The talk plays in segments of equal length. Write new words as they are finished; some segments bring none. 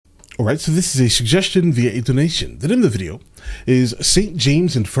Alright, so this is a suggestion via a donation. The name of the video is St.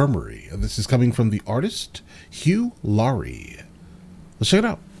 James Infirmary. This is coming from the artist, Hugh, Laurie. Let's check it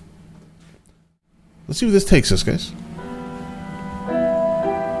out. Let's see where this takes us, guys.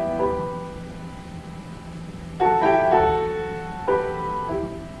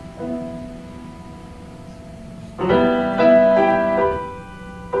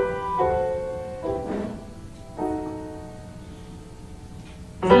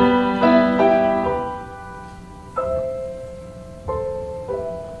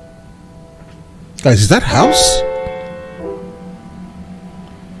 Guys, is that house?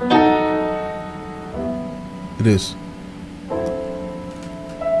 It is.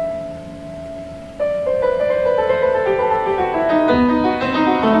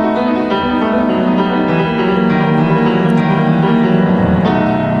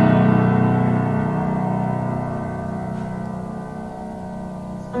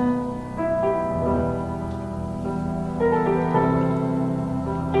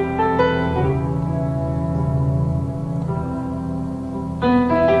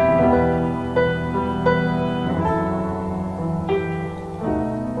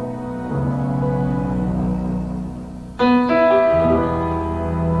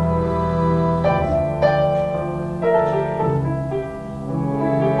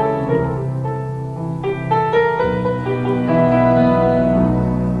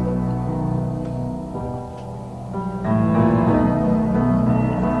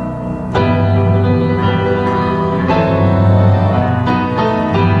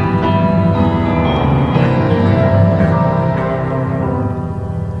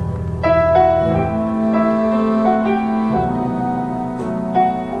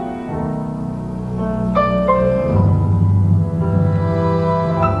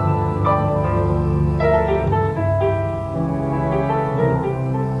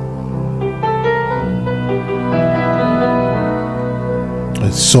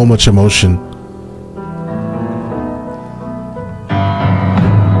 So much emotion.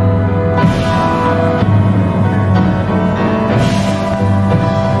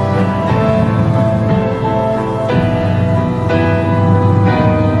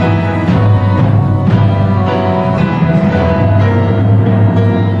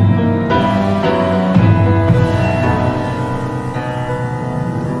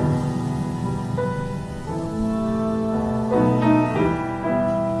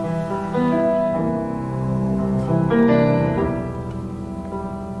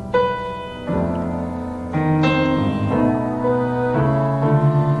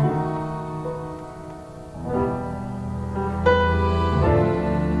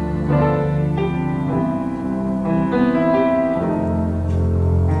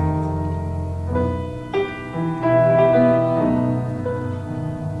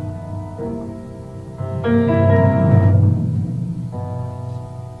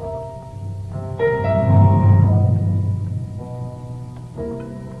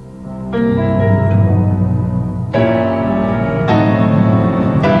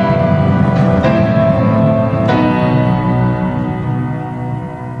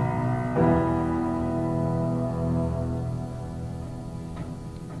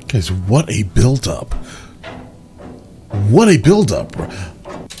 Guys, what a build-up. What a build-up.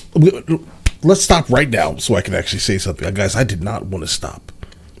 Let's stop right now so I can actually say something. Guys, I did not want to stop.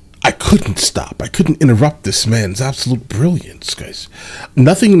 I couldn't stop. I couldn't interrupt this man's absolute brilliance, guys.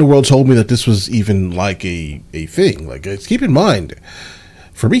 Nothing in the world told me that this was even like a thing. Like, guys, keep in mind,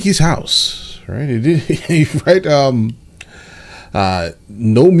 for me, he's house, right? Right?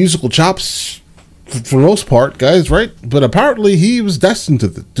 No musical chops for the most part, guys, right? But apparently he was destined to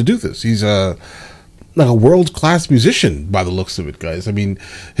do this. He's like a world-class musician by the looks of it, guys. I mean,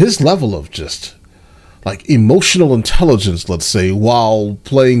 his level of just like emotional intelligence, let's say, while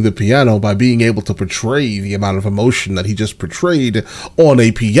playing the piano, by being able to portray the amount of emotion that he just portrayed on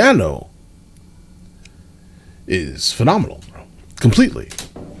a piano, is phenomenal, bro. Completely.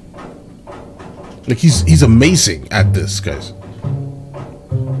 Like, he's amazing at this, guys.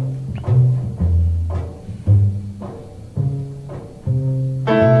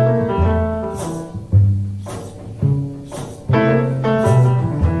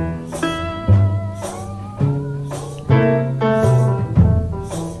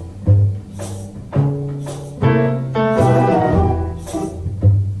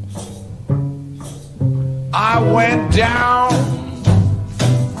 Went down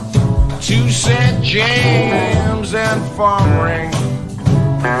to St. James Infirmary,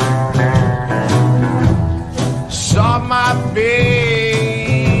 saw my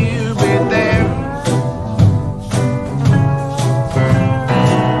baby there.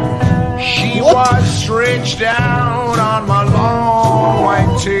 reached out on my long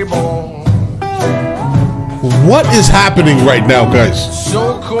white table. What is happening right now, guys?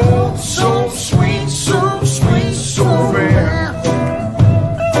 So cold, so sweet, so sweet, so fair.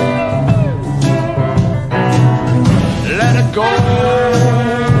 Let it go,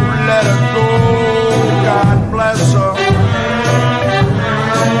 God bless her.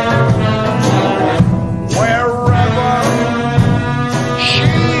 Wherever she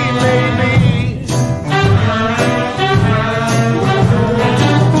may be,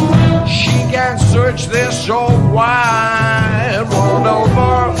 she can search this old wide world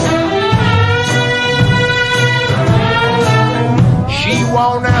over. She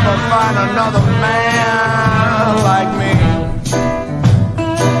won't ever find another man like me.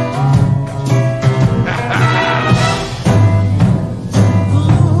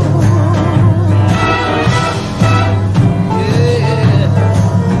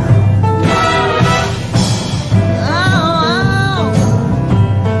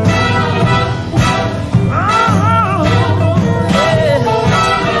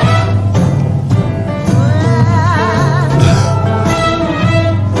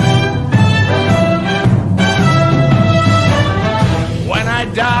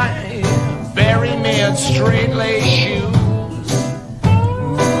 Straight lace shoes,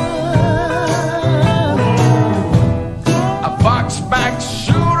 a box-back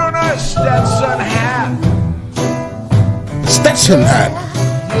suit and a Stetson hat. Stetson hat.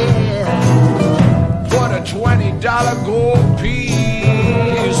 Yeah. Put a $20 gold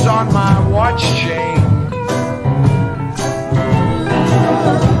piece on my watch chain,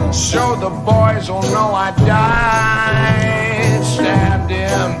 so the boys will know I died stabbed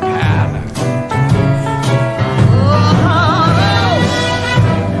in pattern.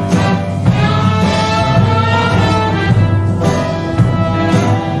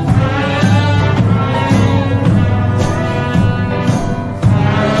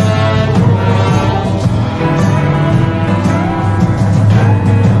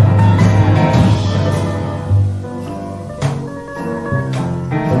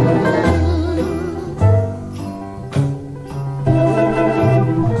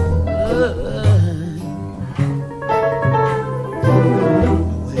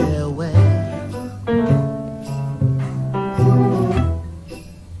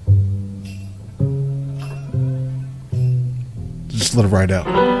 Just let it ride out.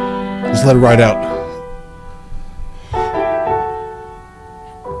 Just let it ride out.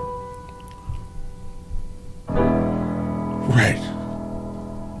 Right.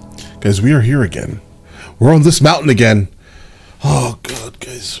 Guys, we are here again. We're on this mountain again. Oh, God,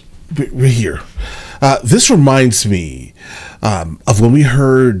 guys. We're here. This reminds me of when we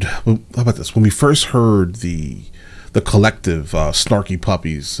heard... How about this? When we first heard the collective Snarky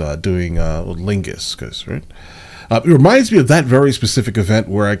Puppies doing Lingus, guys, right? It reminds me of that very specific event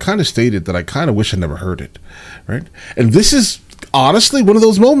where I kind of stated that I kind of wish I never heard it, right? And this is honestly one of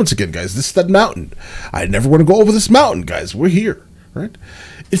those moments again, guys. This is that mountain. I never want to go over this mountain, guys. We're here, right?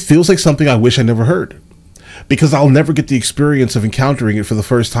 It feels like something I wish I never heard because I'll never get the experience of encountering it for the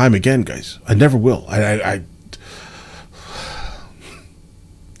first time again, guys. I never will. It's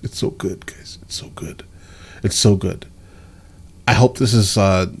so good, guys. It's so good. It's so good. I hope this is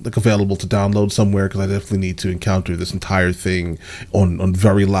like available to download somewhere because I definitely need to encounter this entire thing on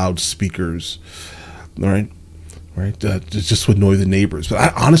very loud speakers. All right, just to annoy the neighbors. But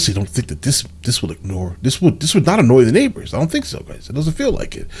I honestly don't think that this would not annoy the neighbors. I don't think so, guys. It doesn't feel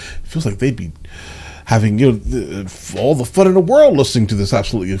like it. It feels like they'd be having all the fun in the world listening to this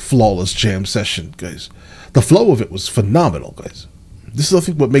absolutely flawless jam session, guys. The flow of it was phenomenal, guys. This is, I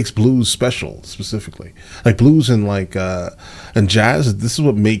think, what makes blues special, specifically. Like blues and and jazz. This is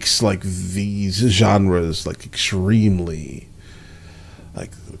what makes like these genres like extremely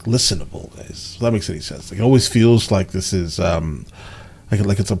like listenable, guys. If that makes any sense. Like it always feels like this is like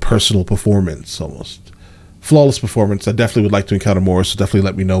it's a personal performance almost. Flawless performance. I definitely would like to encounter more, so definitely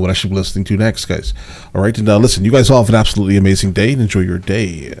let me know what I should be listening to next, guys. All right, and listen, you guys all have an absolutely amazing day and enjoy your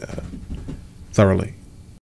day thoroughly.